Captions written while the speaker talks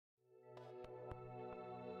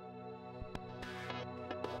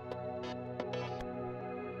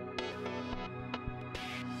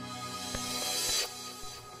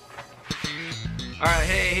Alright,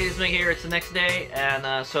 hey, HadesOmega here. It's the next day,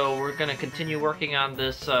 and so we're gonna continue working on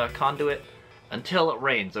this conduit until it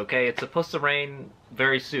rains, okay? It's supposed to rain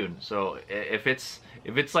very soon, so if it's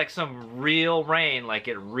like some real rain, like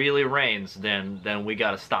it really rains, then we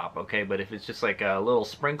gotta stop, okay? But if it's just like a little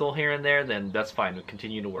sprinkle here and there, then that's fine. We'll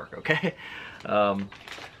continue to work, okay?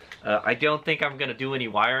 I don't think I'm gonna do any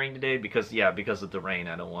wiring today because of the rain.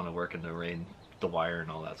 I don't want to work in the rain, the wire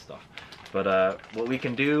and all that stuff. But what we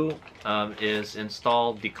can do is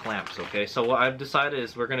install the clamps, okay? So what I've decided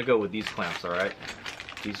is we're gonna go with these clamps, all right?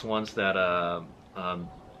 These ones that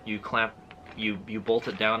you clamp, you bolt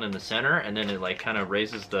it down in the center, and then it like kind of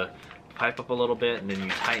raises the pipe up a little bit, and then you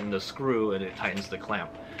tighten the screw, and it tightens the clamp.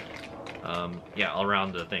 Yeah,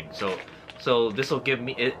 around the thing. So this will give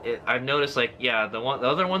me I've noticed, like, yeah, the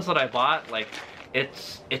other ones that I bought, like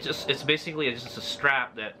it's basically just a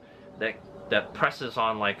strap that presses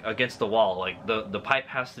on like against the wall. Like the pipe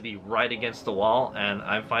has to be right against the wall, and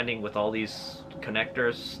I'm finding with all these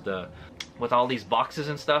connectors, with all these boxes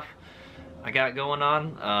and stuff I got going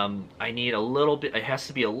on, I need a little bit, it has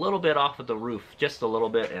to be a little bit off of the roof, just a little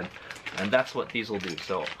bit, and that's what these will do.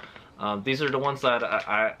 So these are the ones that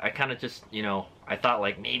I kind of just, you know, I thought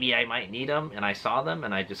like maybe I might need them, and I saw them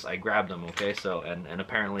and I grabbed them, okay? So and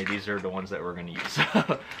apparently these are the ones that we're gonna use.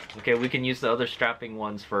 Okay, we can use the other strapping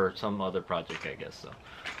ones for some other project, I guess. So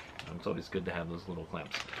it's always good to have those little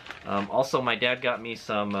clamps. Also, my dad got me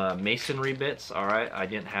some masonry bits. All right, I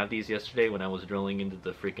didn't have these yesterday when I was drilling into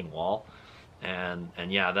the freaking wall, and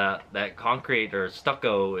yeah, that concrete or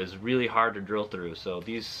stucco is really hard to drill through. So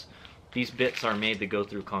these bits are made to go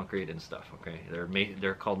through concrete and stuff, okay?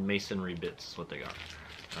 They're called masonry bits, is what they got.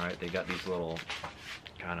 All right, they got these little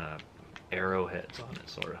kind of arrowheads on it,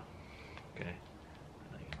 sort of. Okay,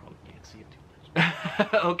 you can't see it too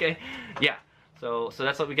much. Okay, yeah. So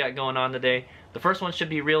that's what we got going on today. The first one should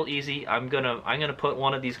be real easy. I'm gonna put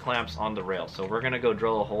one of these clamps on the rail. So we're gonna go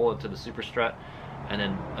drill a hole into the super strut, and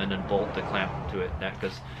then bolt the clamp to it.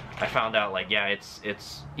 Because I found out, like, yeah, it's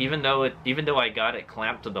even though I got it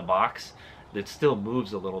clamped to the box, it still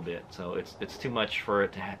moves a little bit. So it's too much for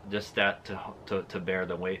it to bear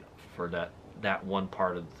the weight for that one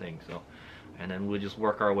part of the thing. So, and then we'll just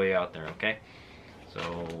work our way out there, okay?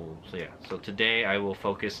 So yeah, so today I will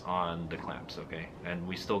focus on the clamps, okay? And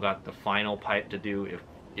we still got the final pipe to do.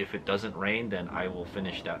 If it doesn't rain, then I will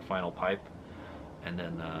finish that final pipe, and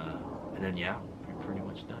then yeah, we're pretty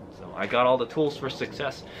much done. So I got all the tools for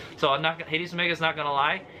success. So HadesOmega is not gonna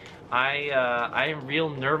lie, I am real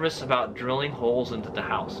nervous about drilling holes into the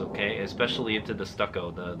house, okay? Especially into the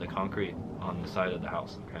stucco, the concrete on the side of the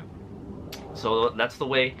house, okay? So that's the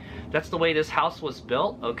way this house was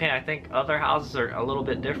built, okay? I think other houses are a little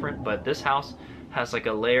bit different, but this house has like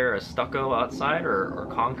a layer of stucco outside or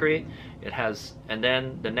concrete. It has, and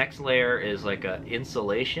then the next layer is like a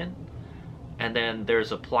insulation, and then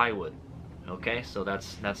there's a plywood, okay? So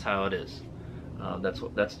that's how it is.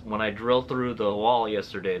 That's when I drilled through the wall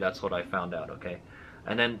yesterday, that's what I found out, okay?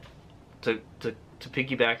 And then to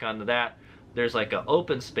piggyback onto that, there's like an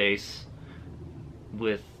open space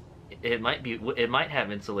with, it might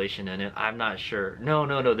have insulation in it, I'm not sure.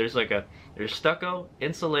 No, there's stucco,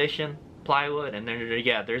 insulation, plywood, and then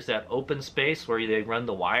yeah, there's that open space where they run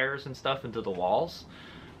the wires and stuff into the walls,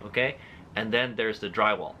 okay? And then there's the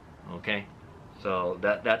drywall, okay? So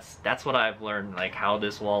that's what I've learned, like how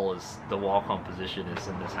this wall is, the wall composition is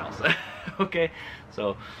in this house. Okay,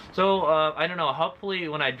 so I don't know, hopefully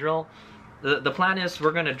when I drill, the plan is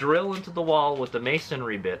we're gonna drill into the wall with the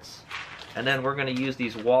masonry bits, and then we're gonna use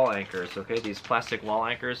these wall anchors, okay? These plastic wall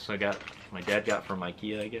anchors my dad got from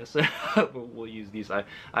IKEA, I guess. We'll use these.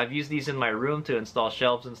 I've used these in my room to install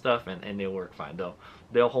shelves and stuff, and they work fine.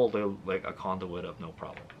 They'll hold like a conduit up, no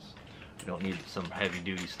problems. You don't need some heavy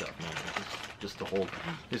duty stuff, no. Just to hold.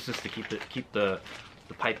 It's just to keep the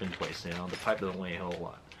pipe in place. You know, the pipe doesn't weigh a whole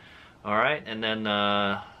lot. All right, and then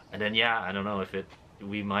yeah, I don't know if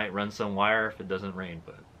we might run some wire if it doesn't rain,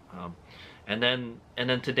 but and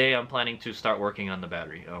then today I'm planning to start working on the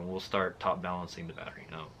battery. We'll start top balancing the battery.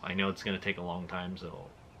 I know it's gonna take a long time, so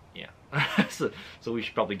yeah. so we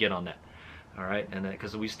should probably get on that. All right, and then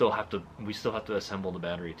because we still have to assemble the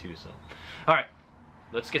battery too. So, all right,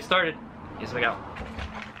 let's get started. HadesOmega out.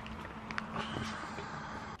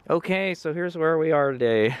 Okay, so here's where we are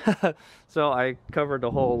today. So I covered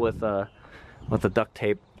the hole with the duct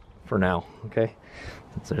tape for now. Okay,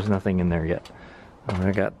 since there's nothing in there yet.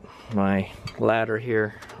 I got my ladder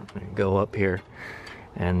here. I'm gonna go up here,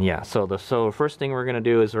 and yeah. So the first thing we're gonna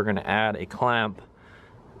do is we're gonna add a clamp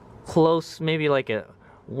close, maybe like a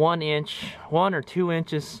 1 or 2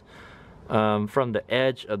 inches from the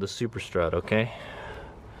edge of the super strut. Okay.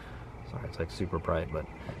 Sorry, it's like super bright, but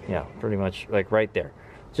yeah, pretty much like right there.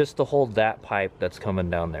 Just to hold that pipe that's coming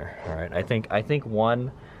down there. All right, I think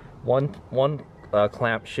one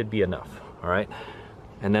clamp should be enough. All right,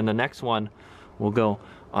 and then the next one will go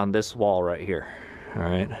on this wall right here. All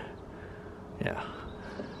right, yeah.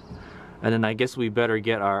 And then I guess we better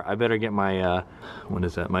get I better get my what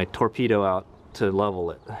is that? My torpedo out to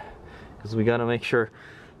level it, because we got to make sure.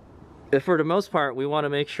 For the most part, we want to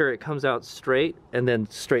make sure it comes out straight and then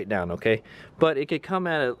straight down, okay? But it could come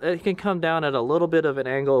it can come down at a little bit of an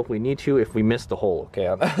angle if we need to, if we miss the hole, okay?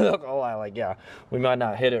 Like, yeah, we might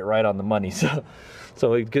not hit it right on the money, so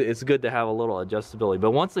it's good to have a little adjustability.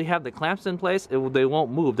 But once we have the clamps in place, they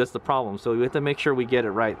won't move. That's the problem. So we have to make sure we get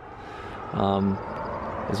it right.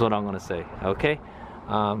 Is what I'm gonna say, okay?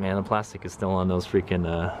 Man, the plastic is still on those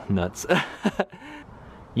freaking nuts.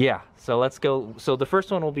 Yeah, so let's go. So the first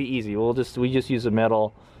one will be easy. We just use a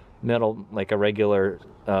metal like a regular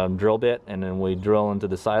drill bit, and then we drill into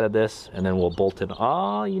the side of this, and then we'll bolt it.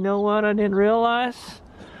 Oh, you know what I didn't realize?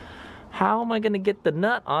 How am I gonna get the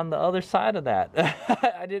nut on the other side of that?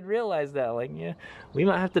 I didn't realize that. Like, yeah, we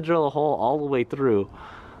might have to drill a hole all the way through.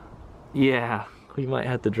 Yeah, we might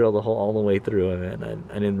have to drill the hole all the way through, and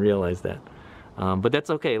I didn't realize that. But that's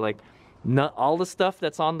okay. Like, not all the stuff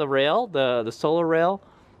that's on the rail, the solar rail,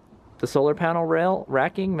 the solar panel rail,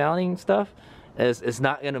 racking, mounting stuff, is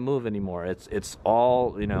not gonna move anymore. It's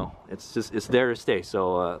all, you know, it's there to stay.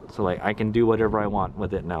 So like I can do whatever I want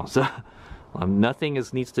with it now. So nothing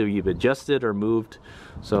needs to be adjusted or moved.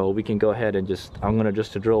 So we can go ahead and I'm gonna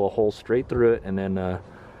just drill a hole straight through it, and then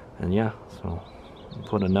and yeah, so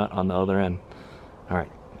put a nut on the other end. All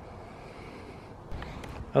right.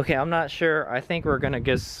 Okay, I'm not sure. I think we're gonna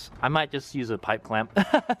I might just use a pipe clamp.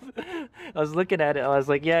 I was looking at it, I was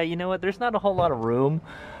like, yeah, you know what? There's not a whole lot of room.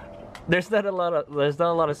 There's not a lot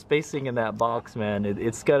of spacing in that box, man.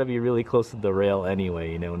 It's gotta be really close to the rail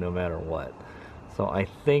anyway, you know, no matter what. So I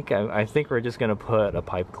think we're just gonna put a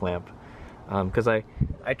pipe clamp. Because I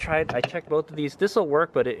checked both of these. This'll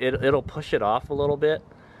work, but it'll push it off a little bit.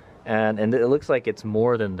 And it looks like it's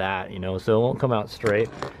more than that, you know, so it won't come out straight.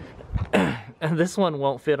 And this one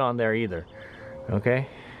won't fit on there either. Okay,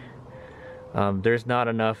 there's not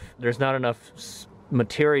enough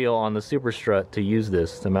material on the super strut to use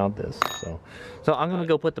this, to mount this. So I'm gonna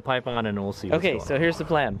go put the pipe on, and we'll see what's going on. So here's the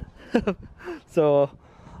plan. So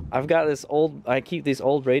I've got this I keep these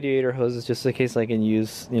old radiator hoses just in case I can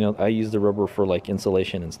use, you know, I use the rubber for like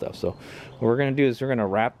insulation and stuff. So what we're gonna do is we're gonna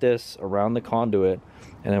wrap this around the conduit,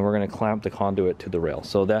 and then we're gonna clamp the conduit to the rail.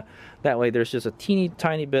 So that way there's just a teeny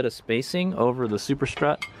tiny bit of spacing over the super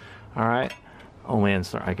strut. All right. Oh man,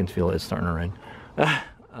 I can feel it starting to rain.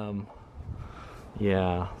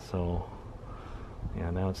 Yeah, so yeah,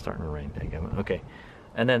 now it's starting to rain. Okay,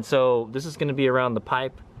 and then so this is gonna be around the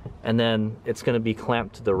pipe, and then it's going to be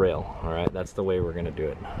clamped to the rail. All right, that's the way we're going to do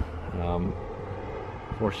it.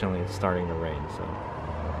 Fortunately, it's starting to rain, so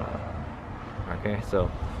okay. So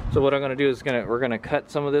what I'm going to do is we're going to cut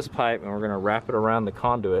some of this pipe, and we're going to wrap it around the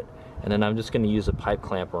conduit, and then I'm just going to use a pipe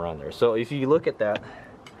clamp around there. So if you look at that,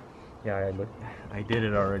 yeah, I did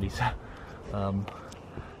it already. So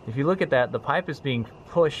if you look at that, the pipe is being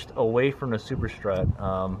pushed away from the super strut.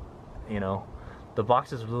 You know, the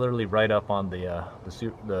box is literally right up on the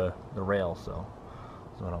rail, so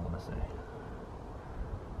that's what I want to say.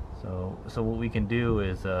 So what we can do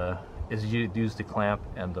is use the clamp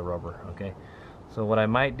and the rubber. Okay, so what I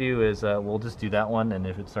might do is we'll just do that one, and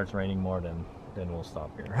if it starts raining more, then we'll stop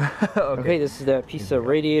here. Okay, this is that piece of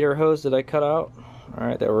radiator hose that I cut out. All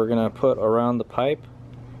right, that we're gonna put around the pipe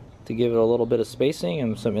to give it a little bit of spacing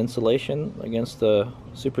and some insulation against the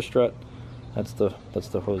super strut. That's the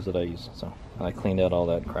hose that I use. So I cleaned out all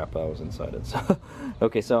that crap that was inside it. So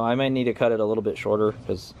okay, so I might need to cut it a little bit shorter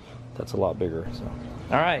because that's a lot bigger. So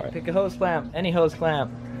all right, pick a hose clamp, any hose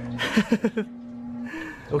clamp.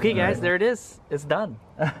 Okay guys, there it is. It's done.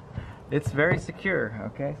 It's very secure.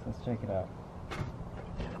 Okay, so let's check it out.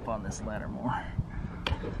 Get up on this ladder more.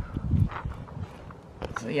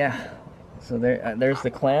 So yeah, so there's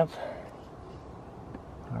the clamp.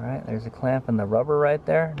 All right, there's a clamp and the rubber right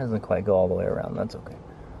there. Doesn't quite go all the way around. That's okay.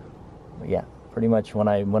 But yeah, pretty much when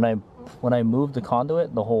I move the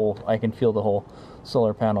conduit, I can feel the whole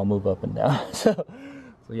solar panel move up and down. So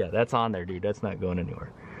yeah, that's on there, dude. That's not going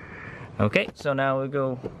anywhere. Okay, so now we'll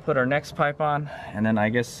go put our next pipe on, and then I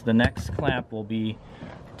guess the next clamp will be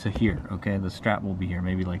to here. Okay, the strap will be here,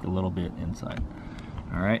 maybe like a little bit inside.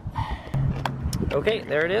 All right. Okay,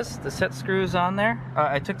 there it is. The set screw's on there.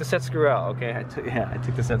 I took the set screw out. Okay, I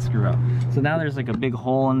took the set screw out. So now there's like a big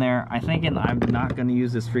hole in there. I'm not gonna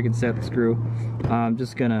use this freaking set screw. I'm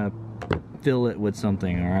just gonna fill it with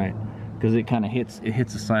something. All right. because it kind of hits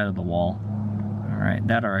the side of the wall. All right,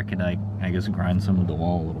 that, or I could I guess grind some of the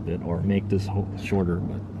wall a little bit or make this shorter,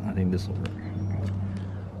 but I think this will work.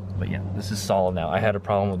 But yeah, this is solid now. I had a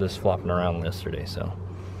problem with this flopping around yesterday, so.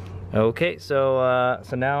 Okay, so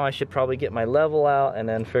now I should probably get my level out and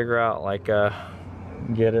then figure out, like,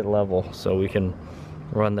 get it level so we can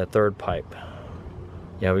run the third pipe.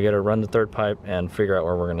 Yeah, we gotta run the third pipe and figure out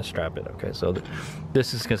where we're gonna strap it. Okay, so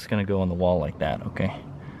this is just gonna go on the wall like that, okay?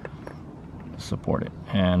 Support it.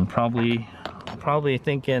 And probably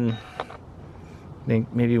thinking,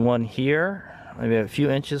 maybe one here, maybe a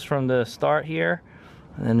few inches from the start here,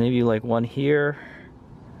 and then maybe like one here.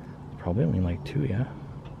 Probably only like two, yeah?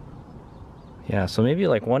 Yeah, so maybe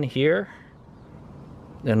like one here,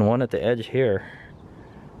 then one at the edge here,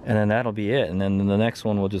 and then that'll be it. And then the next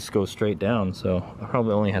one will just go straight down. So I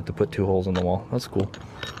probably only have to put 2 holes in the wall. That's cool.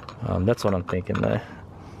 That's what I'm thinking.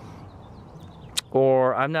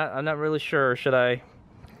 Or I'm not really sure. Should I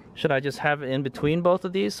just have it in between both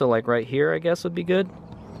of these? So like right here, I guess would be good.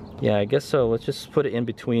 Yeah, I guess so. Let's just put it in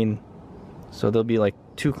between. So there'll be like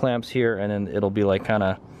 2 clamps here, and then it'll be like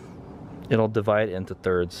it'll divide into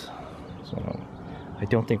thirds. So I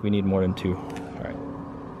don't think we need more than 2. All right.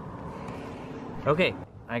 Okay,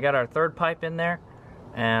 I got our third pipe in there,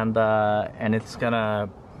 and I'm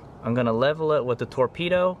gonna level it with the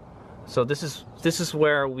torpedo. So this is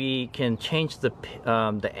where we can change the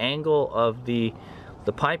angle of the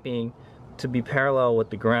piping to be parallel with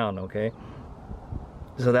the ground. Okay.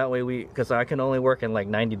 So that way because I can only work in like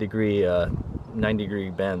 90 degree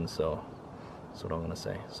bends. So that's what I'm gonna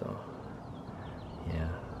say. So yeah.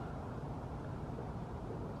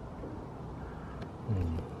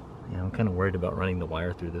 Yeah, I'm kind of worried about running the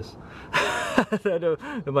wire through this.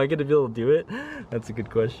 Am I gonna be able to do it? That's a good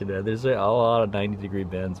question, man. There's a lot of 90 degree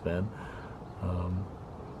bends, man.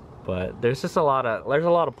 But there's just a lot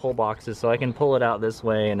of pull boxes, so I can pull it out this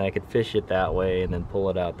way and I could fish it that way and then pull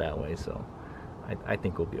it out that way. So I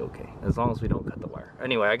think we'll be okay as long as we don't cut the wire.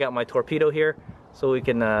 Anyway, I got my torpedo here so we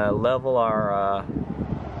can level our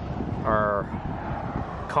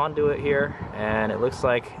conduit here, and it looks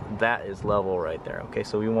like that is level right there. Okay,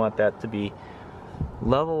 so we want that to be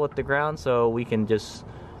level with the ground so we can just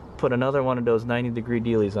put another one of those 90 degree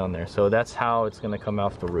dealies on there. So that's how it's going to come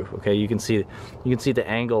off the roof. Okay, you can see the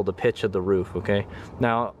angle, the pitch of the roof. Okay,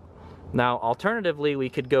 now alternatively we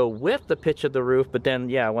could go with the pitch of the roof, but then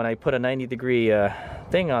yeah, when I put a 90 degree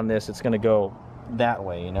thing on this, it's going to go that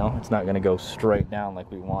way, you know. It's not going to go straight down like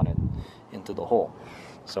we wanted into the hole.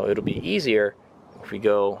 So it'll be easier if we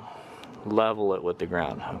go level it with the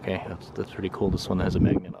ground. Okay, that's pretty cool. This one has a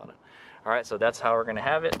magnet on it. All right, so that's how we're gonna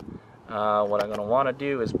have it. What I'm gonna want to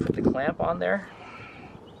do is put the clamp on there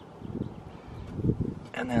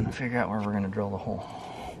and then figure out where we're gonna drill the hole.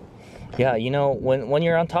 Yeah, you know, when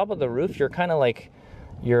you're on top of the roof, you're kind of like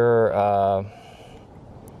your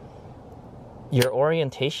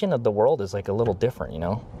orientation of the world is like a little different, you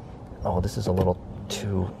know. Oh, this is a little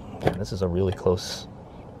too, yeah, this is a really close.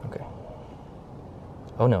 Okay.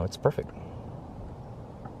 Oh no, it's perfect.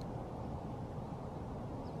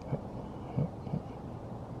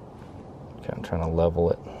 Okay, I'm trying to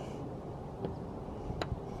level it.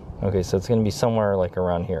 Okay, so it's going to be somewhere like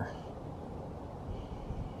around here.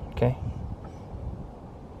 Okay.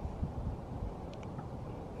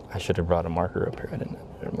 I should have brought a marker up here. I didn't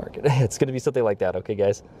mark it. It's going to be something like that, okay,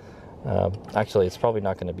 guys? Actually, it's probably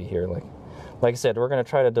not going to be here. Like I said, we're going to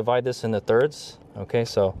try to divide this into thirds. Okay,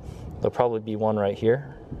 so there'll probably be one right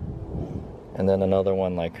here, and then another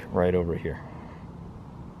one like right over here.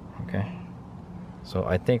 Okay, so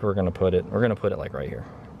I think we're gonna put it like right here.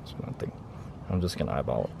 So I think I'm just gonna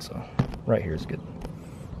eyeball it. So right here is good.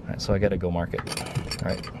 All right, so I gotta go mark it. All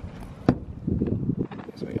right,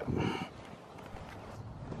 so we go.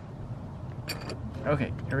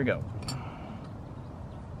 Okay, here we go.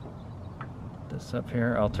 This up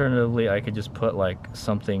here. Alternatively, I could just put like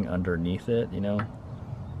something underneath it, you know,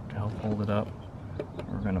 to help hold it up.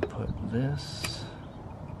 We're gonna put this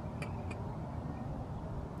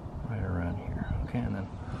right around here. Okay, and then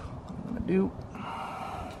what I'm gonna do,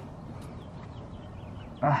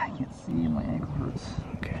 I can't see, my ankle hurts.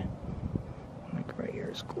 Okay, like right here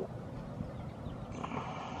is cool.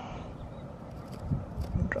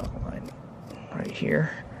 I'll draw a line right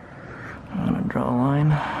here. I'm gonna draw a line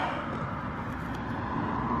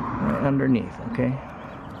right underneath. Okay,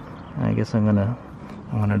 I guess I'm gonna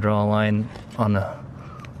draw a line on the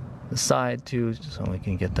side too, so we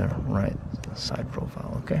can get the right side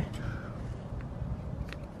profile. Okay.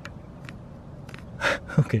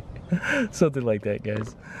 Okay, something like that,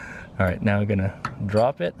 guys. All right, now we're gonna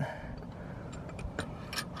drop it.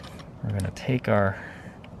 We're gonna take our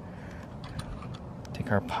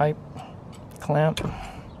our pipe clamp.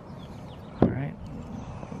 All right,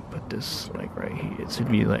 put this like right here. It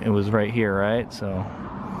should be like, it was right here, right? So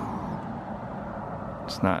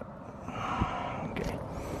it's not, okay.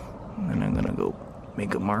 And then I'm gonna go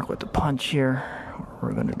make a mark with the punch here.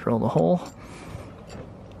 We're gonna drill the hole.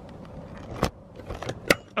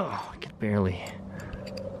 Oh, I can barely.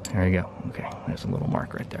 There you go. Okay, there's a little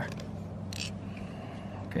mark right there.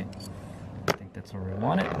 Okay, I think that's where we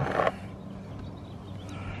want it.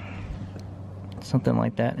 Something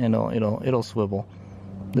like that, and it'll swivel.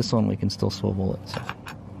 This one we can still swivel it. So.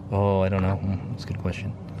 Oh, I don't know. That's a good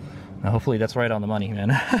question. Now, hopefully that's right on the money,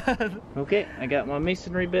 man. Okay, I got my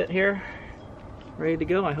masonry bit here, ready to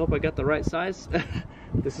go. I hope I got the right size.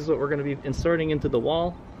 This is what we're going to be inserting into the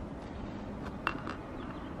wall.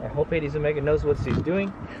 I hope HadesOmega knows what he's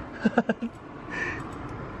doing.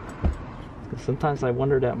 Sometimes I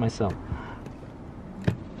wonder that myself.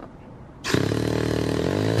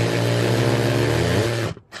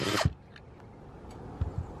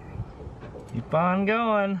 Keep on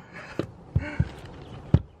going.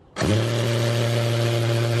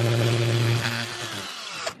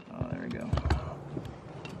 Oh, there we go.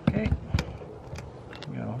 Okay.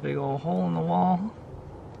 We got a big old hole in the wall.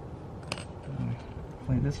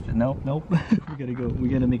 Like this, nope. We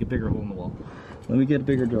gotta make a bigger hole in the wall. Let me get a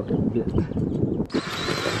bigger drill bit.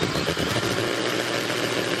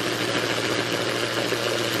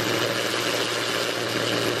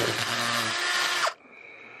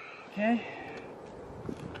 Okay.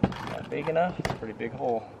 Not big enough. It's a pretty big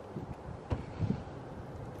hole.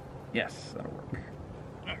 Yes, that'll work.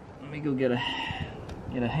 Alright, let me go get a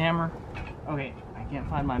hammer. Okay, I can't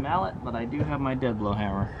find my mallet, but I do have my dead blow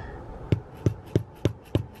hammer.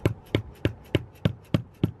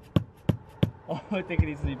 Oh, I think it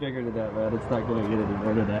needs to be bigger than that, man. It's not going to get any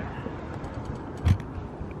more than that.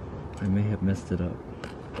 I may have messed it up.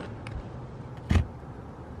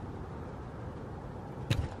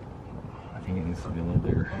 I think it needs to be a little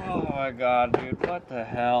bigger. Oh my god, dude. What the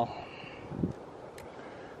hell?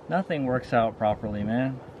 Nothing works out properly,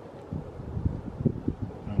 man.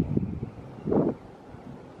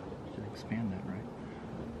 Should expand that, right?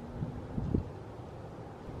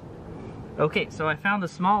 Okay, so I found the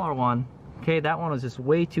smaller one. Okay, that one was just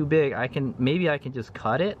way too big. Maybe I can just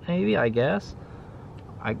cut it, maybe, I guess.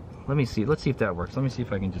 Let me see, let's see if that works. Let me see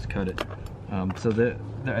if I can just cut it. So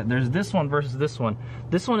there's this one versus this one.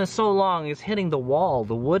 This one is so long, it's hitting the wall,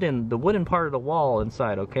 the wooden part of the wall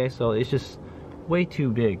inside, okay? So it's just way too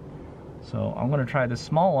big. So I'm gonna try this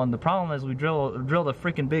small one. The problem is we drill the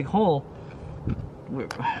freaking big hole.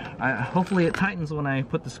 Hopefully it tightens when I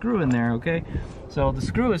put the screw in there, okay? So the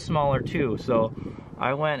screw is smaller too, so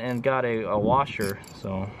I went and got a washer,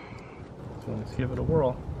 so let's give it a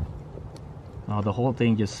whirl. Oh, the whole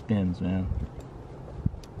thing just spins, man.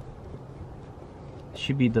 It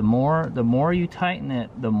should be the more you tighten it,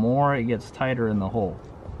 the more it gets tighter in the hole.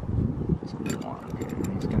 That's what we want. Okay, I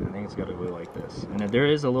think it's gotta go like this. And there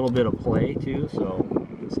is a little bit of play too, so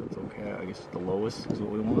I guess that's okay. I guess the lowest is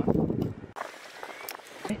what we want.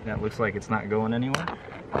 That looks like it's not going anywhere.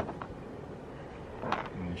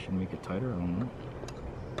 Maybe I should make it tighter, I don't know.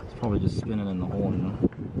 It's probably just spinning in the hole, you know.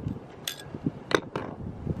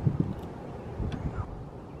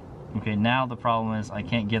 Okay, now the problem is I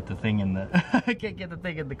can't get the thing in the I can't get the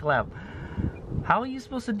thing in the clamp. How are you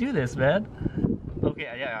supposed to do this, man?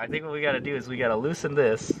 Okay, yeah, I think what we gotta do is we gotta loosen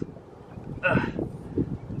this.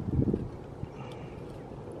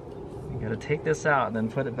 You gotta take this out and then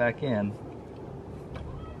put it back in.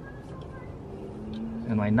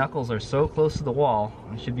 And my knuckles are so close to the wall,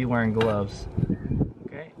 I should be wearing gloves.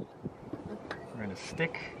 Okay, we're gonna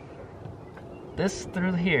stick this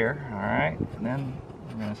through here, all right, and then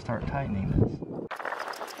we're gonna start tightening this.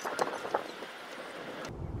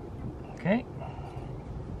 Okay,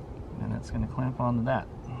 and it's gonna clamp onto that.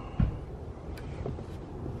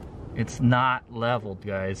 It's not leveled,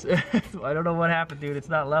 guys. I don't know what happened, dude. It's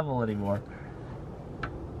not level anymore.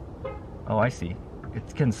 Oh, I see.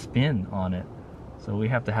 It can spin on it. So we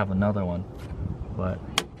have to have another one, but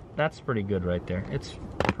that's pretty good right there. It's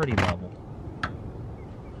pretty level.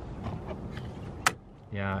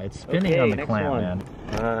 Yeah, it's spinning on the clamp, man.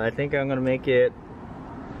 I think I'm gonna make it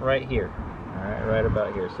right here. All right, right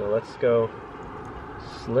about here. So let's go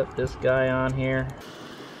slip this guy on here.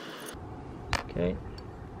 Okay.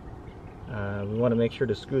 We want to make sure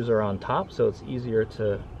the screws are on top so it's easier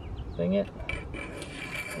to thing it.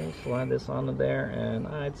 We'll slide this onto there, and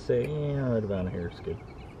I'd say, yeah, right about here is good.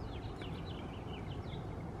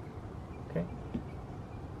 Okay.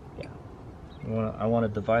 Yeah. I want to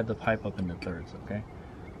divide the pipe up into thirds, okay?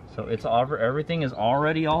 So it's everything is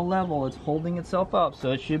already all level. It's holding itself up,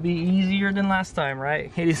 so it should be easier than last time,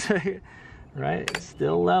 right? Right? It's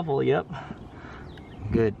still level. Yep.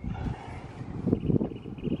 Good.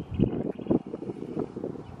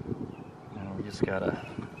 Now we just gotta.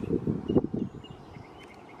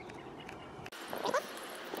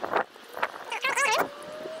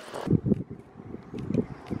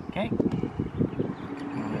 Okay.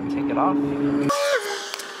 I'm gonna take it off.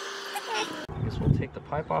 I guess we'll take the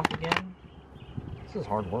pipe off again. This is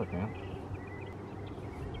hard work, man.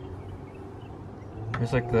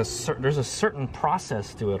 There's like there's a certain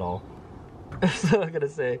process to it all. That's what I'm gonna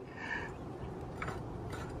say.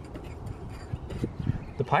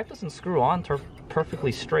 The pipe doesn't screw on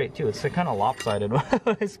perfectly straight too. It's kind of lopsided when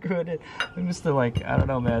I screw it in. I must have like, I don't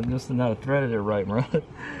know, man. Must have not threaded it right, bro.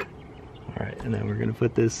 All right, and then we're gonna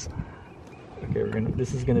put this. Okay,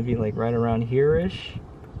 this is gonna be like right around here-ish.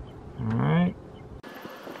 All right.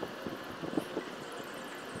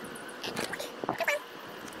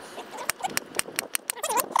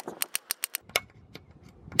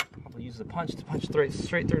 I'll use the punch to punch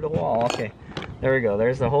straight through the wall. Okay, there we go.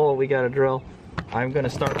 There's the hole we gotta drill. I'm gonna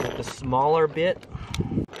start with the smaller bit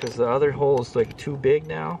because the other hole is like too big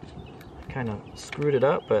now. I kind of screwed it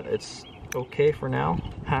up, but it's okay for now.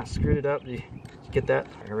 Ha, screwed it up. You get that?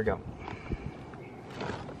 Here we go.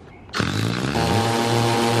 Is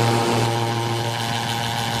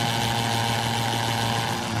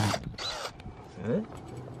that it?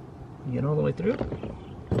 You get all the way through?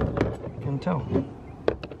 I can tell.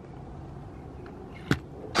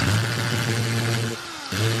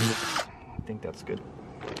 I think that's good.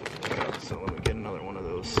 So let me get another one of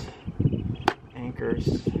those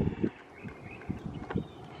anchors.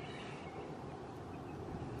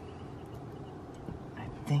 I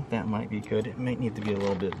think that might be good. It might need to be a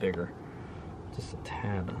little bit bigger. Just a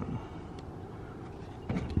tad.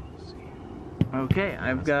 Let's see. Okay,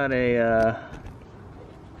 I've got a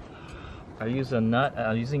I use a nut.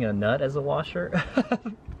 I'm using a nut as a washer.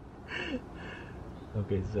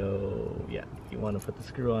 Okay, so yeah, you want to put the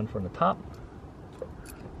screw on from the top.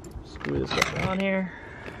 Screw this up on here.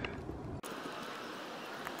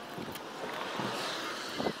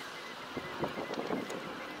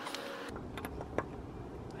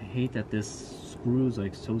 I hate that this screw is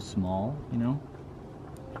like so small, you know,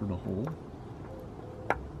 for the hole.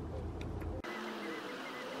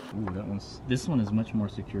 Ooh, this one is much more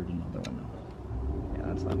secure than the other one though. Yeah,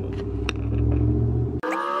 that's not moving.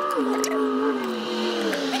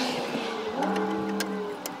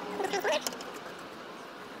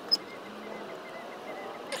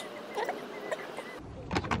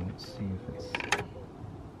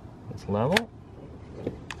 It's level.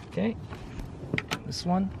 Okay, this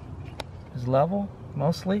one is level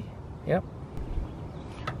mostly. Yep,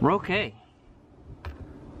 we're okay.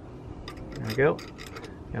 There we go.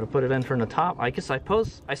 Gotta put it in from the top. I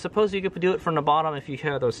suppose you could do it from the bottom if you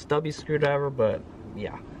have those stubby screwdriver, but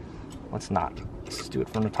yeah, let's not. Let's just do it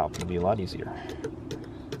from the top. It'll be a lot easier.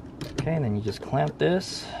 Okay, and then you just clamp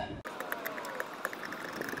this.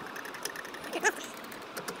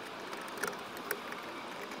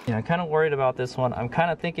 Yeah, I'm kind of worried about this one. I'm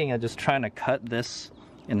kind of thinking of just trying to cut this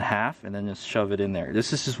in half and then just shove it in there.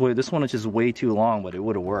 This one is just way too long, but it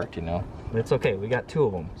would have worked, you know. But it's okay. We got two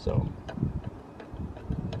of them, so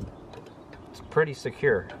it's pretty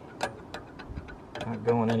secure. Not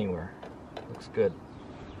going anywhere. Looks good.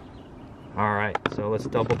 All right, so let's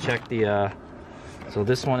double check the. So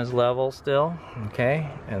this one is level still, okay,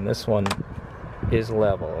 and this one is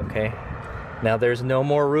level, okay. Now there's no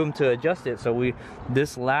more room to adjust it, so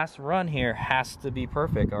this last run here has to be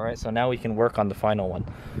perfect. All right, so now we can work on the final one.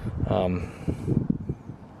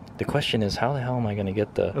 The question is, how the hell am I gonna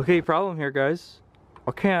get the? Okay, problem here, guys.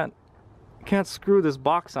 I can't screw this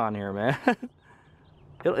box on here, man.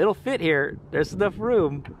 It'll fit here. There's enough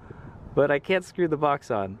room, but I can't screw the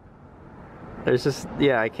box on. There's just,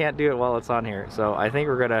 yeah, I can't do it while it's on here. So I think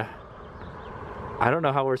we're gonna. I don't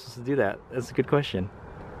know how we're supposed to do that. That's a good question.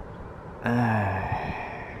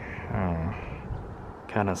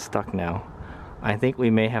 Kind of stuck now. I think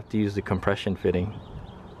we may have to use the compression fitting.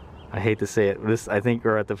 I hate to say it. I think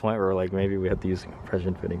we're at the point where like maybe we have to use a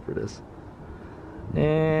compression fitting for this.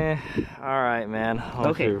 Alright, man.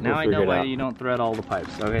 Okay, now I know why you don't thread all the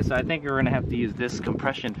pipes. Okay, so I think we're gonna have to use this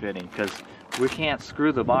compression fitting because we can't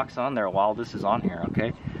screw the box on there while this is on here,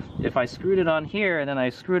 okay? If I screwed it on here and then I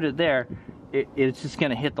screwed it there, it's just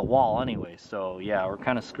gonna hit the wall anyway. So yeah, we're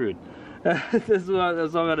kind of screwed. That's all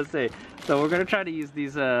I'm gonna say. So we're gonna try to use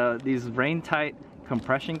these rain tight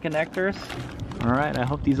compression connectors. All right, I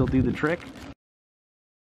hope these will do the trick.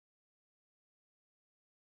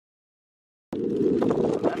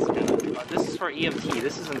 That's EMT.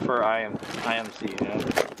 This isn't for IMC. You know?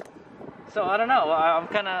 So I don't know.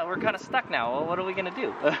 We're kind of stuck now. Well, what are we gonna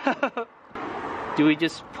do? Do we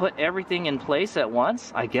just put everything in place at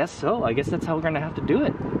once? I guess so. I guess that's how we're gonna have to do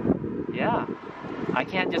it. Yeah. I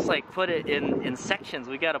can't just like put it in sections.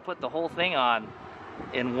 We gotta put the whole thing on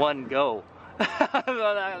in one go.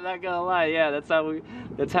 I'm not gonna lie. Yeah, that's how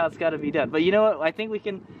it's gotta be done. But you know what? I think we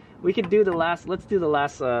can do the last. Let's do the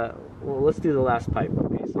last. Let's do the last pipe.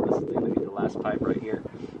 Okay, so this is gonna be the last pipe right here,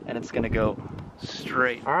 and it's gonna go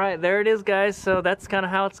straight. All right, there it is, guys. So that's kind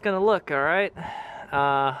of how it's gonna look. All right.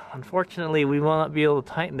 Unfortunately, we will not be able to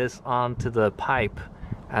tighten this onto the pipe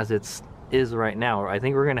as it is right now. I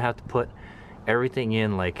think we're gonna have to put everything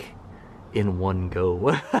in like in one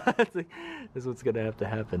go. This is what's gonna have to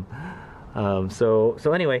happen. So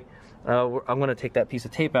anyway, I'm gonna take that piece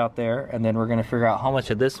of tape out there, and then we're gonna figure out how much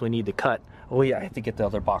of this we need to cut. Oh yeah, I have to get the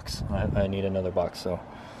other box. I need another box, so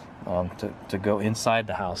to go inside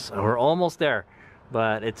the house. We're almost there.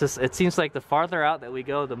 But it seems like the farther out that we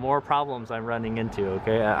go, the more problems I'm running into.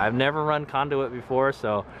 Okay, I've never run Conduit before,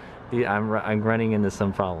 so I'm running into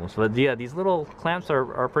some problems. But yeah, these little clamps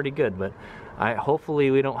are pretty good. But hopefully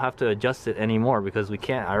we don't have to adjust it anymore, because we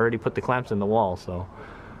can't. I already put the clamps in the wall. So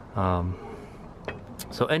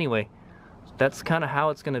so anyway, that's kind of how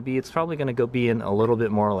it's going to be. It's probably going to be in a little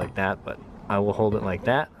bit more like that, but I will hold it like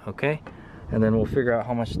that. Okay. And then we'll figure out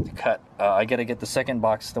how much to cut. I gotta get the second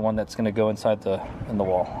box, the one that's gonna go inside in the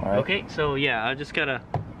wall. All right. Okay, so yeah, I just gotta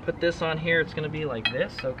put this on here. It's gonna be like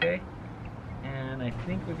this, okay? And I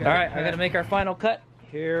think we got. All right, I gotta make our final cut.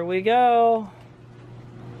 Here we go.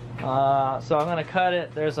 So I'm gonna cut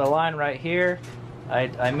it. There's a line right here.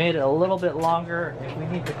 I made it a little bit longer. If we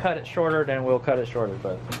need to cut it shorter, then we'll cut it shorter.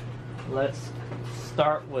 But let's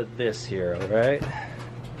start with this here. All right.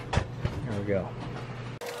 Here we go.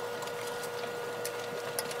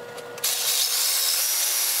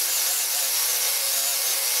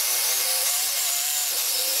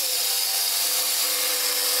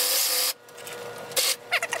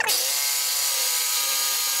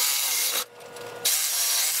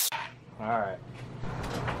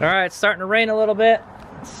 All right, it's starting to rain a little bit.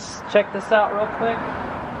 Let's check this out real quick.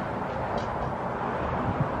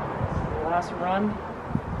 This is the last run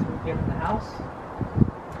until we get in the house.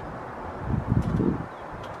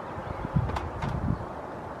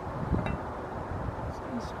 Just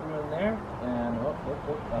gonna screw in there, and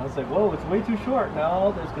I was like, whoa, it's way too short.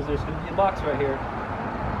 No, because there's gonna be a box right here.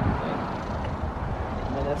 Okay.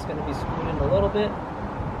 And then that's gonna be screwed in a little bit.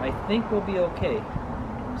 I think we'll be okay.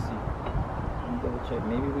 Double check.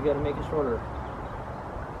 Maybe we got to make it shorter.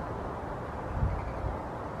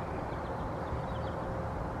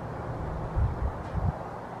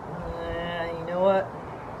 You know what?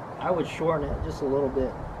 I would shorten it just a little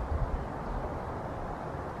bit.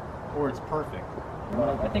 Or it's perfect.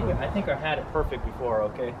 I think I had it perfect before.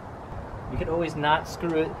 Okay. You could always not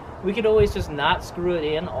screw it. We could always just not screw it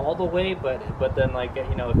in all the way, but then like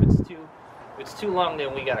you know, if it's too long,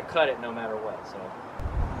 then we got to cut it no matter what. So.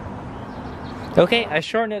 Okay, I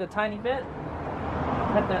shortened it a tiny bit.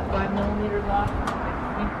 Cut that 5mm off.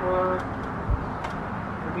 I think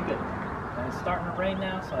we'll be good. And it's starting to rain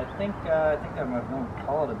now, so I think I'm going to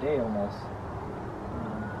call it a day almost.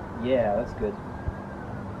 Yeah, that's good.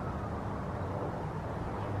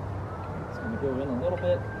 It's going to go in a little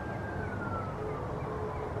bit.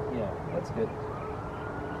 Yeah, that's good.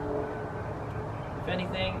 If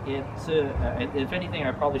anything,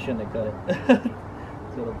 I probably shouldn't have cut it.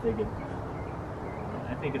 That's what I'm thinking.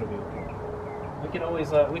 I think it'll be okay. We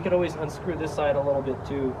could always unscrew this side a little bit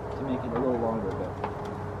too to make it a little longer, but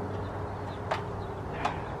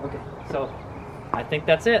okay. So I think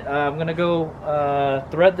that's it. I'm gonna go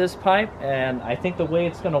thread this pipe, and I think the way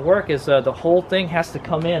it's gonna work is the whole thing has to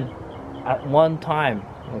come in at one time.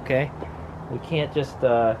 Okay, we can't just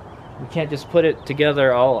put it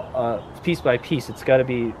together all piece by piece. It's got to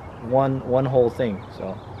be one whole thing.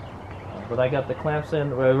 So, but I got the clamps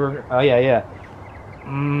in. Oh yeah.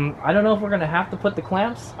 I don't know if we're gonna have to put the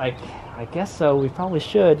clamps. I guess so. We probably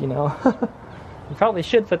should, you know. We probably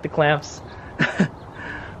should put the clamps.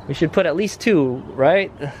 We should put at least 2,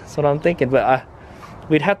 right? That's what I'm thinking. But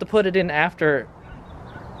we'd have to put it in after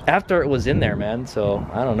it was in there, man. So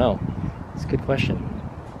I don't know. It's a good question.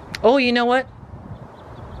 Oh, you know what?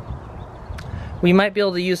 We might be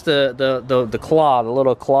able to use the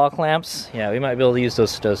little claw clamps. Yeah, we might be able to use the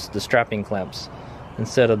strapping clamps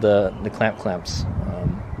instead of the clamps.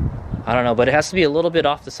 I don't know, but it has to be a little bit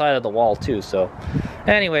off the side of the wall too. So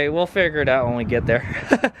anyway, we'll figure it out when we get there.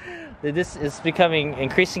 This is becoming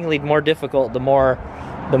increasingly more difficult the more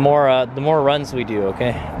the more runs we do,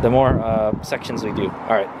 okay? The more sections we do.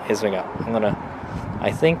 All right, HadesOmega.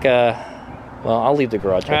 I think, well, I'll leave the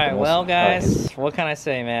garage open. All right, well, guys, what can I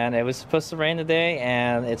say, man? It was supposed to rain today,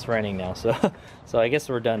 and it's raining now, so so I guess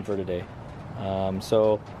we're done for today.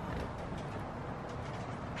 So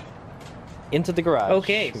into the garage.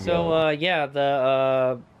 Okay, so yeah,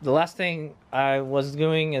 the last thing I was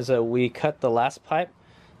doing is we cut the last pipe,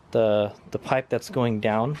 the pipe that's going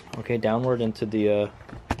down, okay, downward into the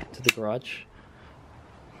garage.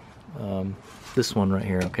 This one right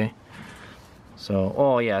here, okay. So,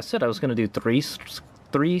 oh yeah, I said I was gonna do three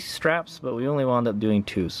straps, but we only wound up doing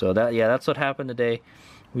 2. So that's what happened today.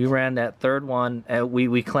 We ran that third one, and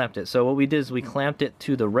we clamped it. So what we did is we clamped it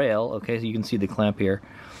to the rail, okay, so you can see the clamp here.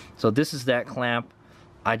 So this is that clamp.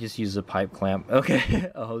 I just used a pipe clamp, okay,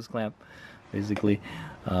 a hose clamp, basically.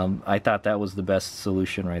 I thought that was the best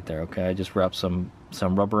solution right there, okay. I just wrapped some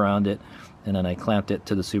rubber around it, and then I clamped it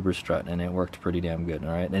to the super strut, and it worked pretty damn good,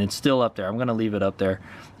 all right. And it's still up there. I'm gonna leave it up there.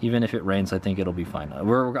 Even if it rains, I think it'll be fine.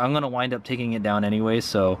 I'm gonna wind up taking it down anyway,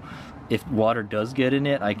 so if water does get in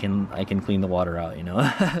it, I can clean the water out, you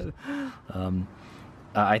know.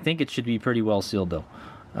 I think it should be pretty well sealed though.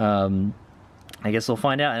 I guess we'll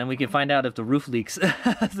find out, and we can find out if the roof leaks.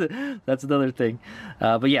 That's another thing.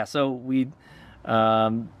 But yeah, so we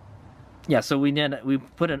put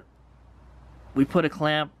a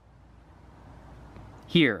clamp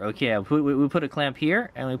here. Okay, we put a clamp here,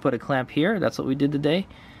 and we put a clamp here. That's what we did today,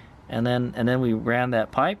 and then we ran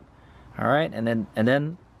that pipe. All right, and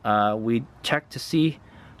then we checked to see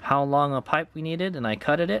how long a pipe we needed, and I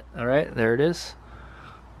cutted it. All right, there it is.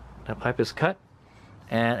 That pipe is cut,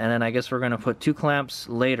 and then I guess we're gonna put 2 clamps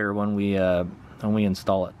later when we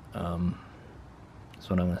install it. That's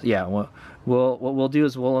what I'm gonna. Yeah, what we'll do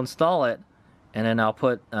is we'll install it, and then I'll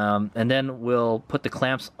put and then we'll put the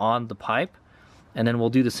clamps on the pipe, and then we'll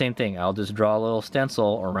do the same thing. I'll just draw a little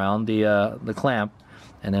stencil around the clamp,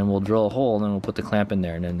 and then we'll drill a hole, and then we'll put the clamp in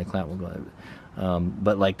there, and then the clamp will go.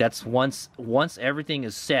 But like that's once everything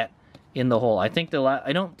is set in the hole. I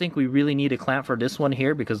don't think we really need a clamp for this one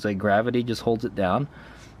here because the gravity just holds it down.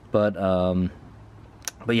 But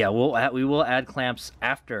yeah, we will add clamps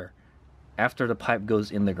after the pipe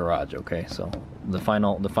goes in the garage. Okay, so the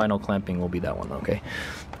final clamping will be that one. Okay,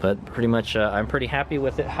 but pretty much I'm pretty happy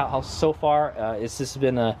with it. How so far it's just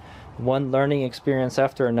been one learning experience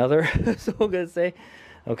after another. So I'm gonna say,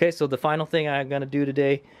 okay, so the final thing I'm gonna do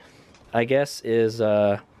today, I guess, is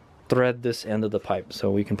thread this end of the pipe so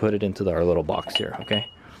we can put it into our little box here. Okay,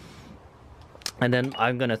 and then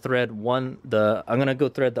I'm gonna thread I'm gonna go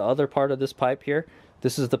thread the other part of this pipe here.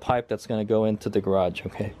 This is the pipe that's gonna go into the garage.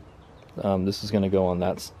 Okay, this is gonna go on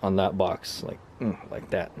that box like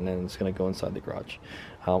that, and then it's gonna go inside the garage.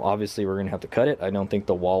 Obviously we're gonna have to cut it. I don't think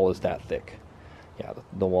the wall is that thick. Yeah,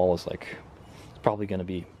 the wall is like, it's probably gonna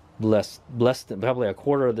be less than probably a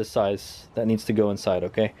quarter of this size that needs to go inside.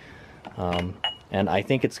 Okay, and I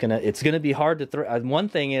think it's gonna be hard to thread. One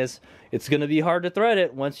thing is, it's gonna be hard to thread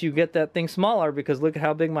it once you get that thing smaller, because look at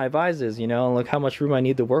how big my vise is, you know, and look how much room I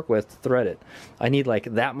need to work with to thread it. I need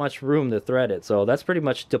like that much room to thread it, so that's pretty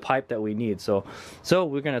much the pipe that we need. So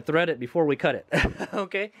we're gonna thread it before we cut it.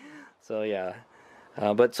 Okay, so yeah,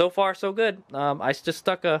 but so far so good. I just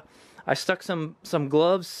stuck some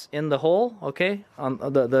gloves in the hole. Okay, on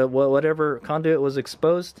the whatever conduit was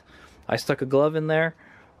exposed, I stuck a glove in there.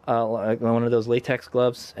 Like one of those latex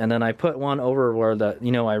gloves, and then I put one over where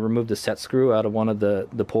I removed the set screw out of one of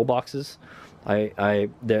the pull boxes.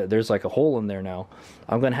 There's like a hole in there now.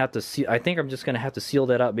 I'm gonna have to see. I think I'm just gonna have to seal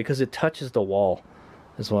that up because it touches the wall,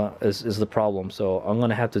 is the problem. So I'm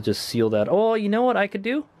gonna have to just seal that. Oh, you know what I could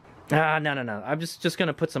do? No. I'm just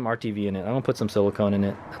gonna put some RTV in it. I'm gonna put some silicone in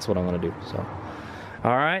it. That's what I'm gonna do. So,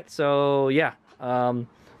 all right. So yeah.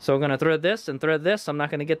 So I'm gonna thread this and thread this. I'm not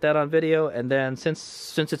gonna get that on video. And then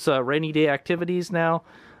since it's rainy day activities now,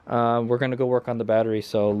 we're gonna go work on the battery.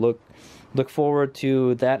 So look forward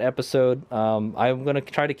to that episode. I'm gonna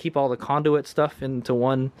try to keep all the conduit stuff into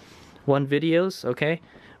one videos, okay?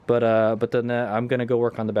 But then I'm gonna go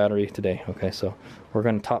work on the battery today. Okay, so we're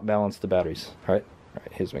gonna top balance the batteries. All right,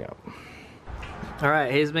 HadesOmega. All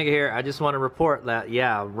right, HadesOmega here. I just want to report that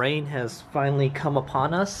yeah, rain has finally come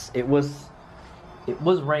upon us. It was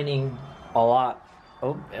raining a lot.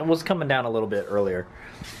 Oh, it was coming down a little bit earlier.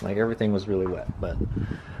 Like everything was really wet, but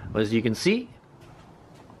as you can see,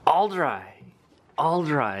 all dry.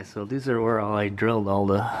 So these are where I drilled all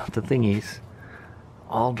the thingies.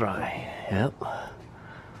 All dry. Yep.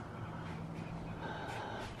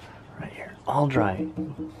 Right here. All dry.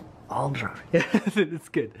 It's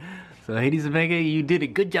good. So HadesOmega, you did a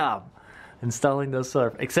good job installing those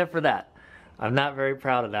surf. Except for that. I'm not very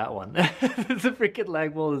proud of that one. The freaking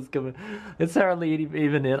lag bolt is coming. It's hardly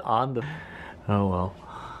even in on the... Oh well.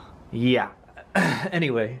 Yeah.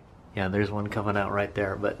 Anyway, yeah, there's one coming out right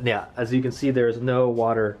there. But yeah, as you can see, there's no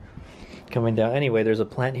water coming down. Anyway, there's a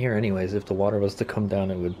plant here anyways. If the water was to come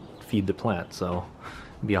down, it would feed the plant, so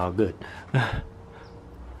it'd be all good. But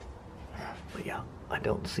yeah, I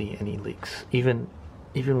don't see any leaks. Even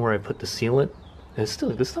where I put the sealant, it's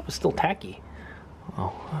still, this stuff is still tacky.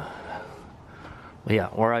 Oh. But yeah,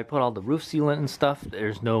 where I put all the roof sealant and stuff,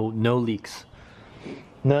 there's no leaks.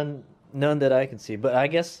 None that I can see. But I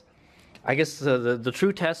guess the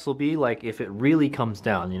true test will be like if it really comes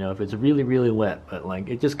down, you know, if it's really, really wet. But like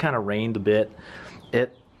it just kind of rained a bit.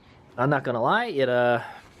 I'm not gonna lie,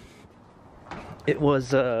 it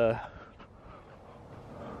was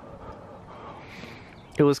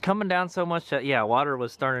coming down so much that, yeah, water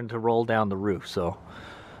was starting to roll down the roof. So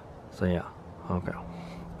yeah, okay.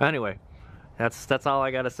 Anyway, that's all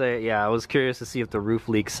I gotta say. Yeah, I was curious to see if the roof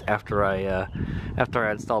leaks after I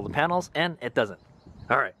installed the panels, and it doesn't.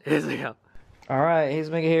 All right, here's we go. All right,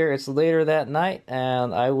 HadesOmega here. It's later that night,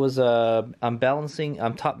 and I'm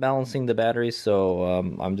top balancing the batteries, so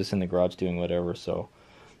I'm just in the garage doing whatever. So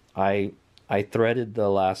I threaded the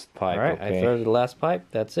last pipe. All right, okay. I threaded the last pipe.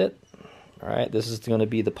 That's it. All right, this is going to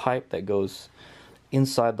be the pipe that goes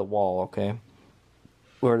inside the wall. Okay,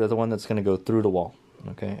 or the one that's going to go through the wall.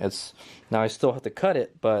 Okay, now I still have to cut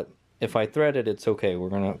it, but if I thread it, it's okay.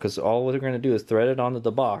 Because all we're gonna do is thread it onto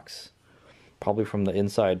the box, probably from the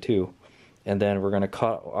inside too, and then we're gonna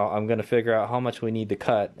cut. I'm gonna figure out how much we need to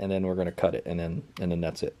cut, and then we're gonna cut it, and then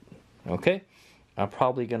that's it. Okay, it's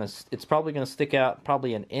probably gonna stick out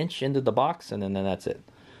probably an inch into the box, and then that's it.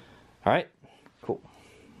 All right, cool.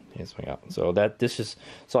 Here's my out. So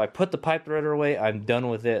I put the pipe threader away. I'm done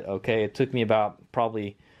with it. Okay, it took me about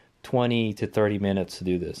probably 20 to 30 minutes to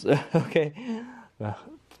do this. Okay,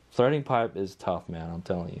 threading pipe is tough, man, I'm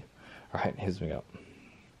telling you. All right, here's we go.